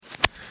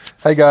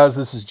Hey guys,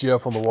 this is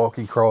Jeff on the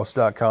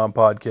WalkingCross.com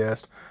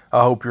podcast.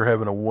 I hope you're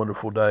having a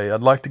wonderful day.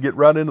 I'd like to get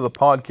right into the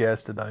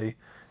podcast today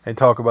and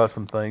talk about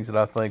some things that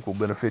I think will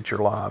benefit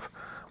your life.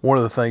 One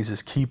of the things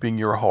is keeping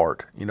your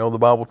heart. You know, the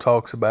Bible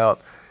talks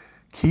about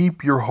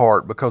keep your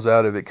heart because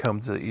out of it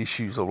comes the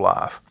issues of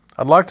life.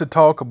 I'd like to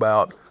talk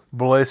about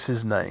bless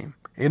his name,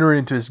 enter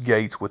into his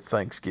gates with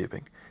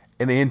thanksgiving,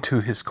 and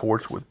into his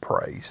courts with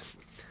praise.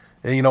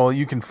 And you know,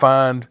 you can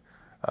find,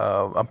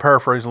 I'm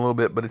paraphrasing a little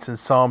bit, but it's in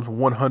Psalms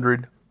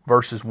 100,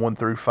 verses 1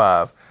 through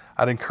 5.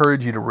 I'd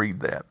encourage you to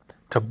read that,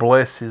 to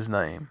bless his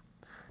name,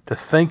 to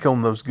think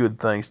on those good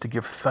things, to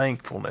give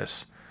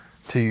thankfulness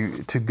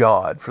to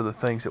God for the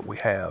things that we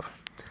have.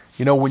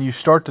 You know, when you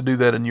start to do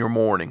that in your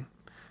morning,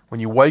 when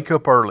you wake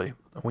up early,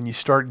 when you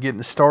start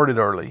getting started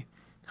early,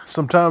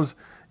 sometimes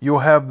you'll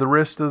have the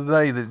rest of the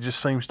day that just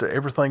seems to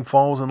everything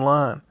falls in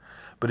line.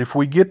 But if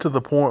we get to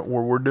the point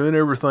where we're doing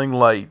everything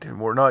late and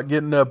we're not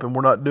getting up and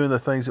we're not doing the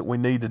things that we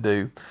need to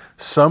do,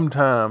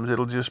 sometimes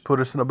it'll just put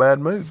us in a bad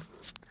mood.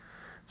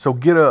 So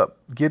get up,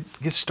 get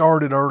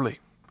started early,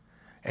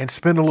 and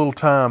spend a little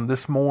time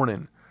this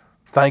morning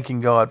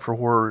thanking God for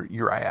where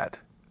you're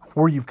at,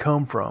 where you've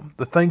come from,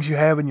 the things you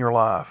have in your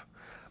life.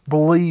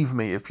 Believe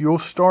me, if you'll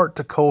start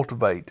to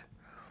cultivate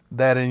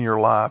that in your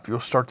life, you'll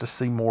start to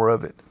see more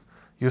of it.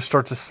 You'll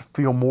start to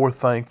feel more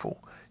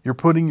thankful. You're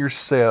putting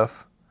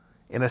yourself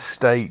in a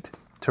state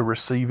to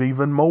receive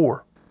even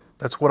more.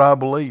 That's what I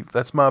believe.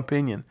 That's my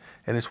opinion,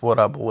 and it's what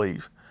I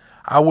believe.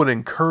 I would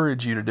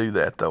encourage you to do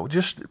that, though.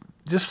 Just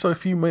a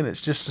few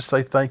minutes, just to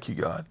say thank you,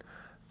 God.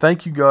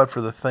 Thank you, God,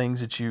 for the things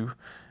that you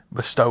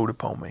bestowed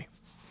upon me,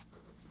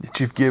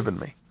 that you've given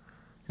me.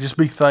 Just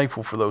be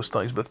thankful for those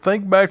things. But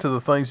think back to the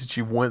things that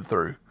you've went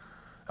through,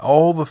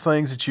 all the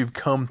things that you've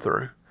come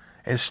through,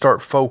 and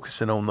start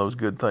focusing on those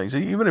good things,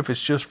 even if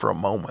it's just for a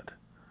moment.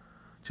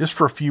 Just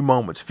for a few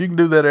moments. If you can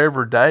do that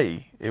every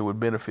day, it would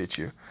benefit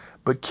you.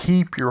 But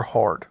keep your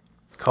heart,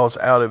 because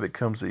out of it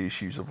comes the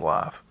issues of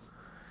life.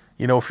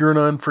 You know, if you're in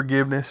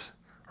unforgiveness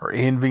or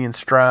envy and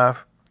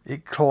strife,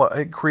 it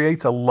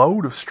creates a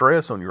load of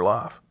stress on your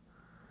life.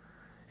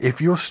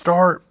 If you'll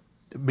start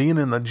being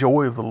in the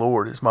joy of the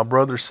Lord, as my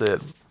brother said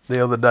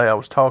the other day I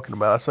was talking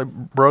about, I say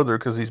brother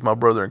because he's my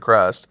brother in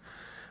Christ,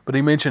 but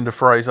he mentioned a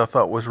phrase I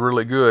thought was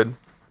really good,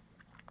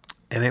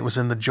 and it was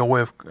in the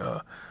joy of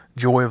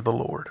the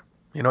Lord.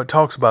 You know, it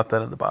talks about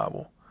that in the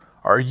Bible.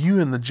 Are you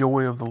in the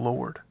joy of the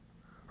Lord?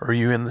 Or are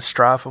you in the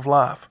strife of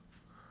life?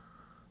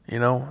 You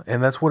know,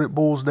 and that's what it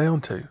boils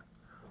down to.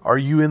 Are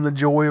you in the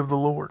joy of the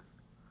Lord?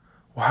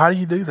 Well, how do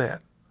you do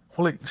that?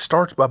 Well, it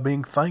starts by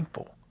being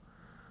thankful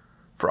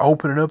for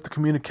opening up the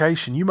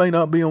communication. You may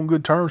not be on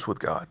good terms with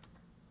God.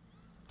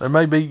 There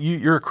may be,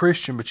 you're a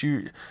Christian, but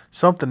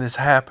something has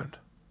happened.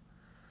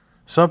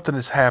 Something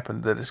has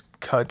happened that has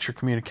cut your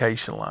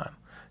communication line,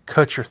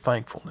 cut your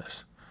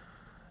thankfulness.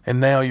 And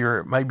now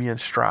you're maybe in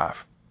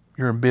strife.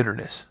 You're in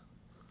bitterness.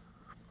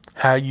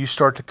 How you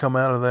start to come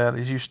out of that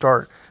is you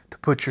start to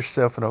put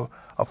yourself in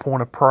a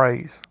point of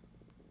praise.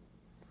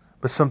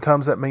 But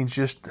sometimes that means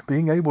just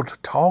being able to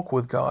talk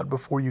with God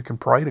before you can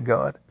pray to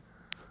God.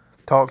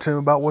 Talk to Him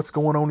about what's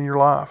going on in your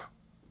life.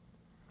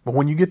 But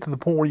when you get to the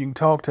point where you can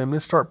talk to Him, then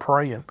start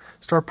praying.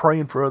 Start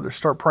praying for others.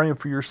 Start praying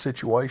for your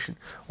situation.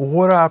 Well,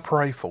 what do I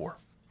pray for?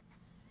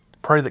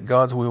 Pray that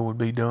God's will would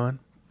be done.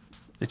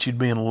 That you'd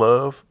be in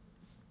love.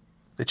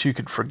 That you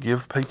could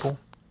forgive people.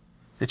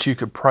 That you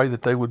could pray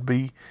that they would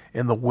be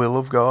in the will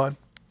of God.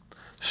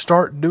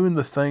 Start doing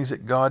the things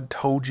that God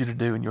told you to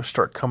do, and you'll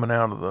start coming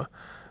out of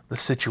the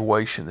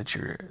situation that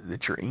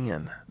you're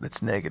in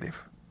that's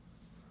negative.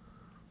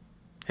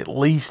 At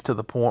least to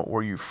the point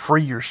where you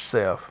free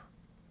yourself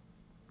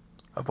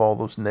of all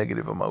those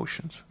negative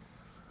emotions.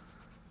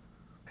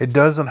 It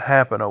doesn't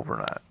happen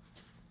overnight.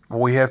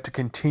 We have to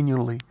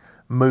continually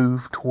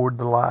move toward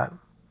the light.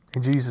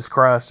 And Jesus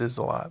Christ is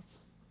the light.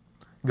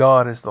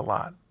 God is the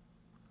light.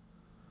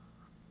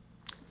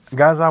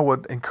 Guys, I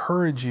would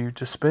encourage you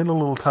to spend a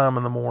little time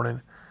in the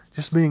morning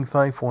just being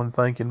thankful and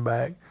thinking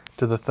back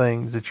to the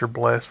things that you're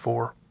blessed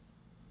for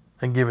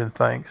and giving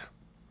thanks.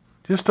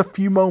 Just a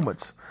few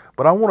moments.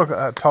 But I want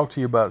to talk to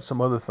you about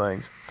some other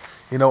things.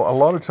 You know, a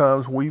lot of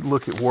times we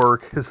look at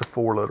work as a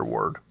four-letter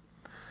word.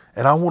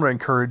 And I want to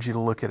encourage you to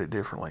look at it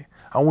differently.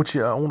 I want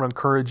to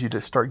encourage you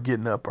to start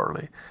getting up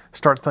early.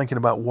 Start thinking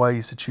about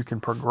ways that you can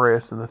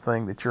progress in the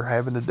thing that you're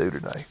having to do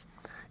today.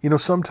 You know,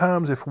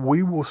 sometimes if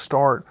we will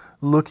start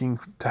looking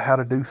to how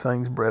to do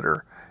things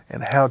better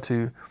and how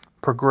to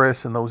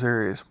progress in those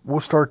areas, we'll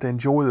start to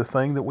enjoy the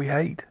thing that we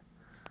hate.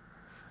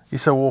 You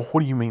say, well,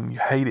 what do you mean you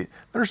hate it?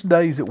 There's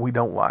days that we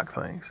don't like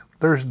things.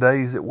 There's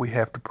days that we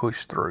have to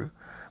push through.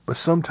 But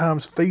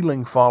sometimes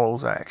feeling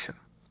follows action.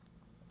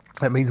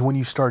 That means when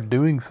you start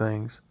doing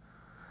things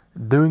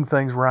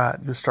right,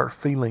 you'll start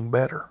feeling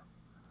better.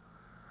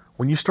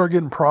 When you start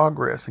getting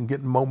progress and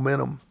getting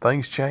momentum,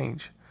 things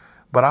change.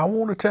 But I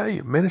want to tell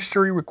you,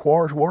 ministry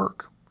requires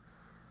work.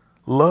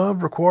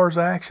 Love requires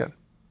action.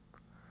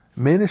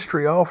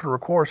 Ministry often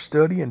requires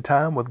study and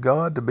time with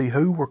God to be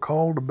who we're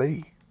called to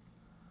be.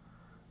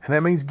 And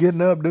that means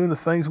getting up, doing the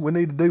things we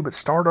need to do, but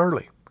start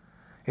early.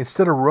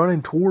 Instead of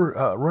running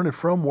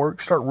from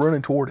work, start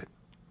running toward it.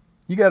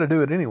 You got to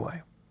do it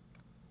anyway.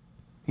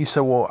 You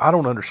say, well, I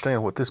don't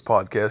understand what this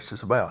podcast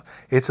is about.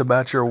 It's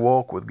about your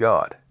walk with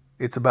God.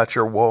 It's about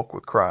your walk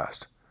with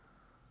Christ.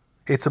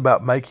 It's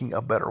about making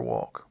a better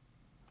walk.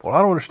 Well,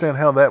 I don't understand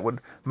how that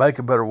would make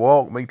a better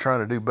walk, me trying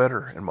to do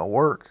better in my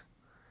work.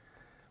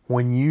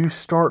 When you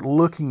start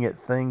looking at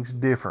things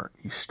different,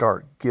 you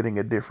start getting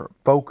a different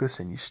focus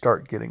and you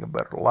start getting a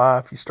better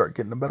life. You start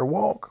getting a better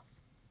walk.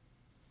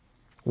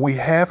 We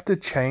have to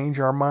change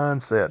our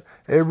mindset.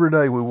 Every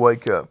day we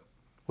wake up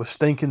with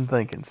stinking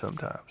thinking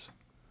sometimes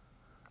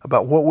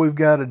about what we've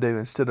got to do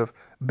instead of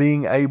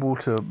being able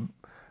to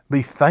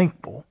be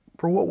thankful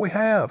for what we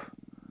have,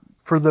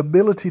 for the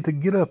ability to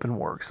get up and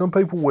work. Some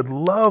people would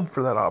love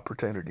for that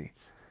opportunity,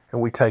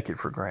 and we take it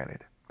for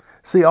granted.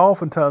 See,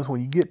 oftentimes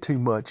when you get too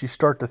much, you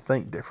start to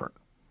think different.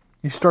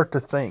 You start to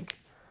think,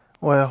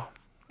 well,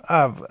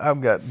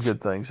 I've got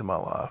good things in my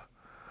life.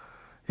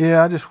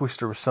 Yeah, I just wish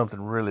there was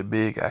something really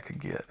big I could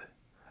get.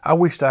 I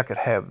wished I could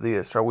have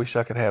this, or I wish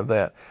I could have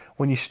that.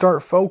 When you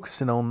start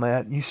focusing on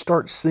that, you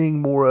start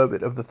seeing more of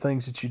it, of the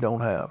things that you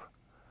don't have.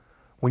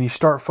 When you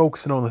start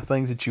focusing on the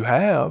things that you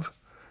have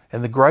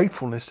and the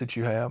gratefulness that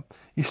you have,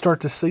 you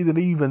start to see that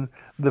even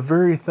the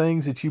very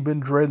things that you've been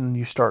dreading,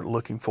 you start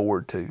looking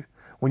forward to.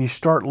 When you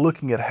start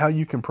looking at how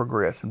you can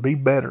progress and be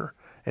better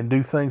and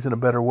do things in a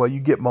better way, you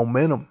get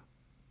momentum.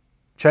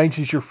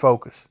 Changes your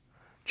focus.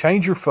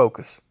 Change your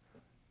focus.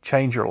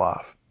 Change your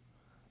life.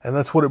 And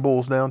that's what it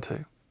boils down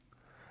to.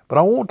 But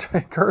I want to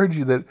encourage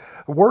you that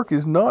work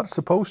is not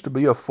supposed to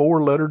be a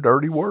 4-letter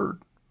dirty word.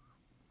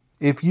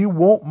 If you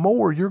want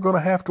more, you're going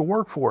to have to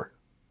work for it.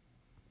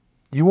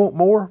 You want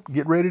more?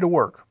 Get ready to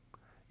work.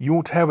 You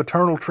want to have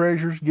eternal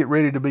treasures? Get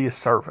ready to be a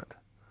servant.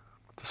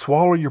 To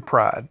swallow your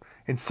pride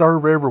and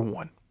serve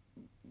everyone.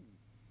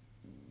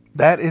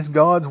 That is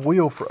God's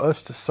will for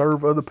us to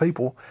serve other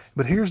people.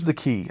 But here's the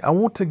key. I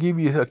want to give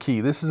you a key.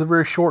 This is a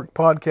very short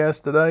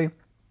podcast today.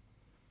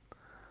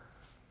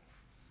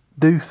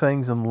 Do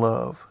things in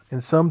love.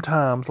 And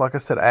sometimes, like I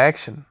said,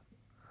 action.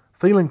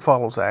 Feeling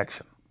follows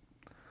action.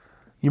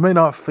 You may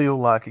not feel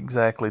like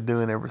exactly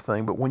doing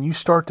everything, but when you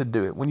start to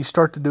do it, when you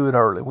start to do it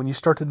early, when you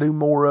start to do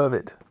more of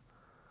it,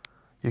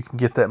 you can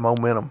get that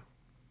momentum.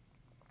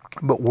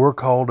 But we're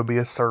called to be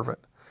a servant.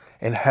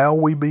 And how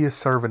we be a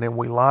servant and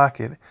we like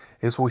it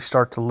is we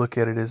start to look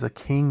at it as a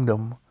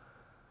kingdom.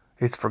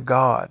 It's for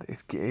God.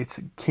 It's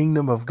a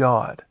kingdom of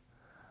God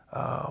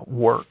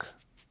work.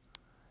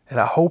 And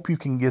I hope you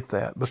can get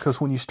that,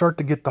 because when you start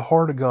to get the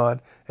heart of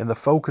God and the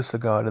focus of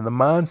God and the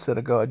mindset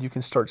of God, you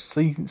can start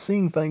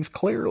seeing things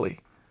clearly.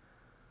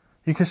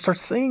 You can start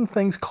seeing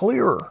things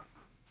clearer.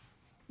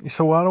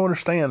 So I don't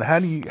understand. How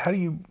do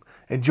you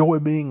enjoy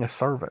being a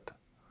servant?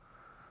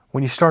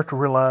 When you start to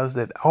realize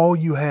that all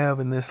you have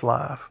in this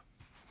life,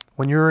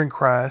 when you're in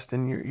Christ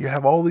and you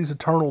have all these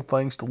eternal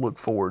things to look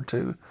forward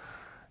to,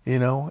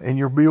 and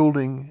you're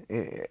building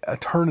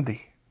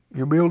eternity,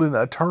 you're building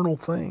eternal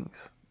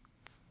things.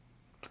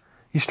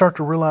 You start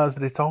to realize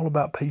that it's all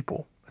about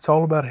people. It's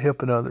all about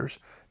helping others.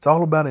 It's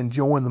all about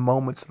enjoying the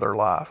moments of their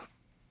life,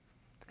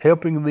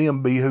 helping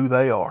them be who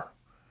they are,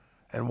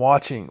 and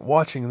watching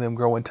them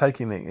grow and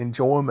taking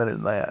enjoyment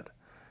in that,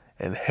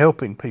 and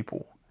helping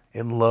people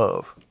in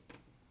love.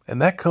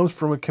 And that comes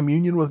from a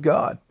communion with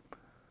God,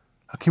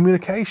 a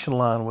communication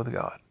line with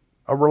God,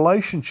 a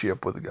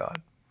relationship with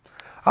God.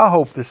 I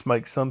hope this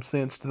makes some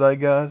sense today,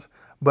 guys,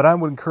 but I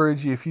would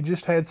encourage you, if you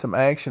just had some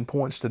action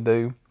points to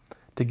do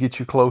to get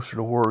you closer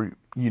to where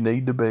you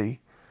need to be,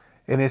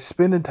 and it's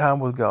spending time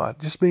with God,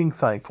 just being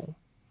thankful.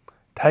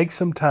 Take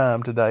some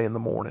time today in the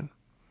morning,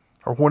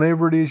 or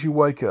whenever it is you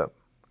wake up.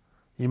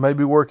 You may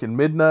be working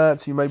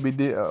midnights, you may be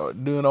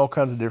doing all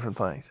kinds of different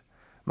things.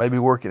 Maybe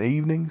working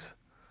evenings,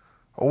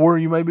 or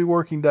you may be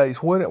working days.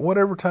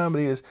 Whatever time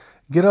it is,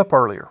 get up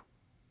earlier.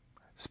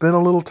 Spend a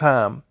little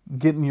time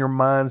getting your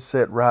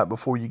mindset right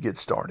before you get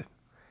started.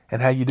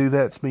 And how you do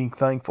that is being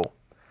thankful.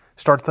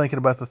 Start thinking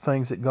about the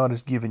things that God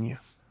has given you,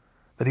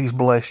 that He's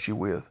blessed you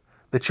with,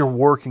 that you're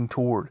working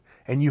toward,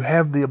 and you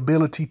have the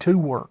ability to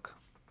work.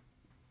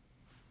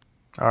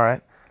 All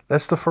right?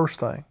 That's the first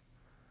thing.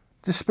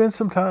 Just spend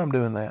some time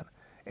doing that.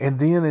 And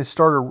then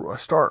instead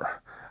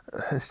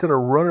of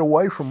running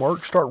away from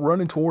work, start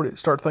running toward it.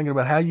 Start thinking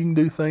about how you can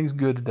do things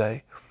good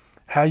today,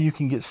 how you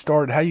can get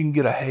started, how you can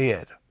get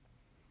ahead.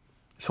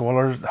 So,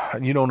 well,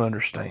 you don't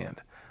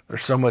understand.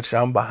 There's so much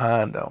I'm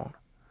behind on.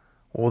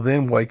 Well,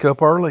 then wake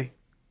up early.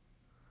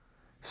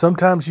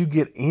 Sometimes you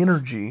get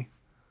energy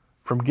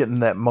from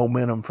getting that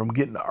momentum, from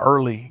getting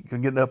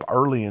up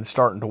early and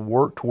starting to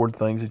work toward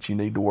things that you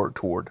need to work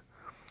toward.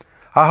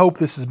 I hope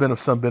this has been of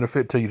some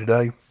benefit to you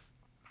today.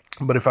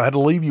 But if I had to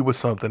leave you with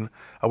something,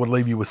 I would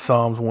leave you with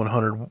Psalms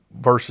 100,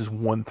 verses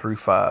 1 through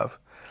 5.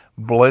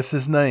 Bless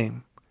His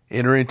name.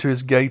 Enter into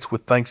His gates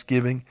with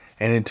thanksgiving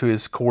and into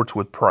His courts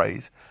with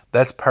praise.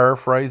 That's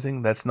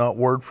paraphrasing. That's not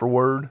word for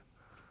word.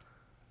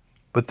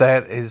 But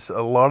that is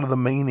a lot of the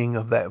meaning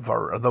of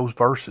those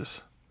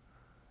verses.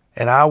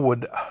 And I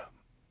would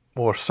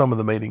or some of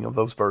the meaning of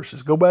those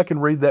verses. Go back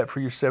and read that for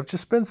yourself.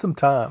 Just spend some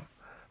time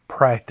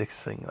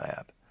practicing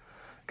that.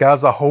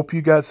 Guys, I hope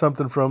you got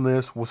something from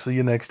this. We'll see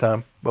you next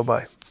time.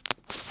 Bye-bye.